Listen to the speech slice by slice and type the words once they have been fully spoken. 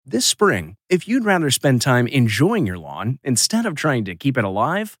This spring, if you'd rather spend time enjoying your lawn instead of trying to keep it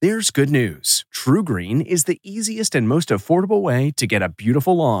alive, there's good news. True Green is the easiest and most affordable way to get a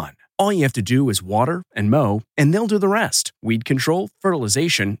beautiful lawn. All you have to do is water and mow, and they'll do the rest. Weed control,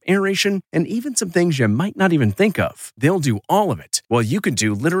 fertilization, aeration, and even some things you might not even think of. They'll do all of it, while you can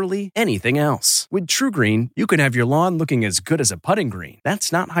do literally anything else. With True Green, you can have your lawn looking as good as a putting green.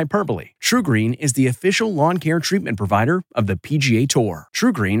 That's not hyperbole. True Green is the official lawn care treatment provider of the PGA Tour.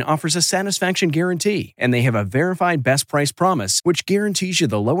 True Green offers a satisfaction guarantee, and they have a verified best price promise, which guarantees you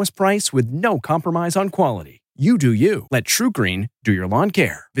the lowest price with no compromise on quality. You do you. Let True Green do your lawn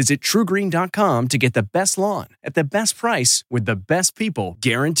care. Visit truegreen.com to get the best lawn at the best price with the best people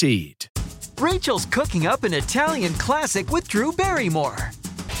guaranteed. Rachel's cooking up an Italian classic with Drew Barrymore.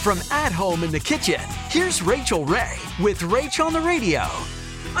 From At Home in the Kitchen, here's Rachael Ray with Rach on the Radio.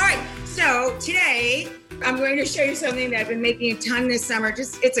 All right, so today I'm going to show you something that I've been making a ton this summer.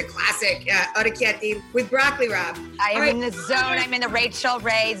 It's a classic, orecchiette with broccoli rabe. I am in the zone. I'm in the Rachael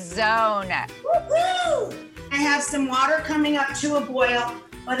Ray zone. Woo-hoo! I have some water coming up to a boil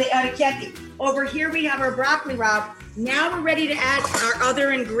of the orecchiette. Over here we have our broccoli rabe. Now we're ready to add our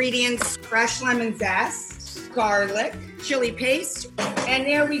other ingredients: fresh lemon zest, garlic, chili paste, and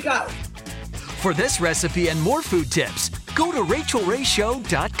there we go. For this recipe and more food tips, go to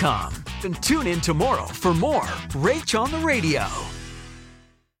RachelRayShow.com and tune in tomorrow for more Rach on the Radio.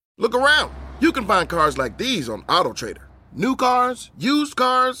 Look around. You can find cars like these on AutoTrader. New cars, used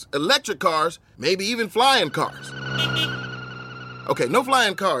cars, electric cars, maybe even flying cars. Okay, no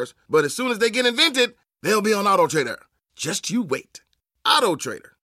flying cars, but as soon as they get invented, they'll be on AutoTrader. Just you wait. AutoTrader.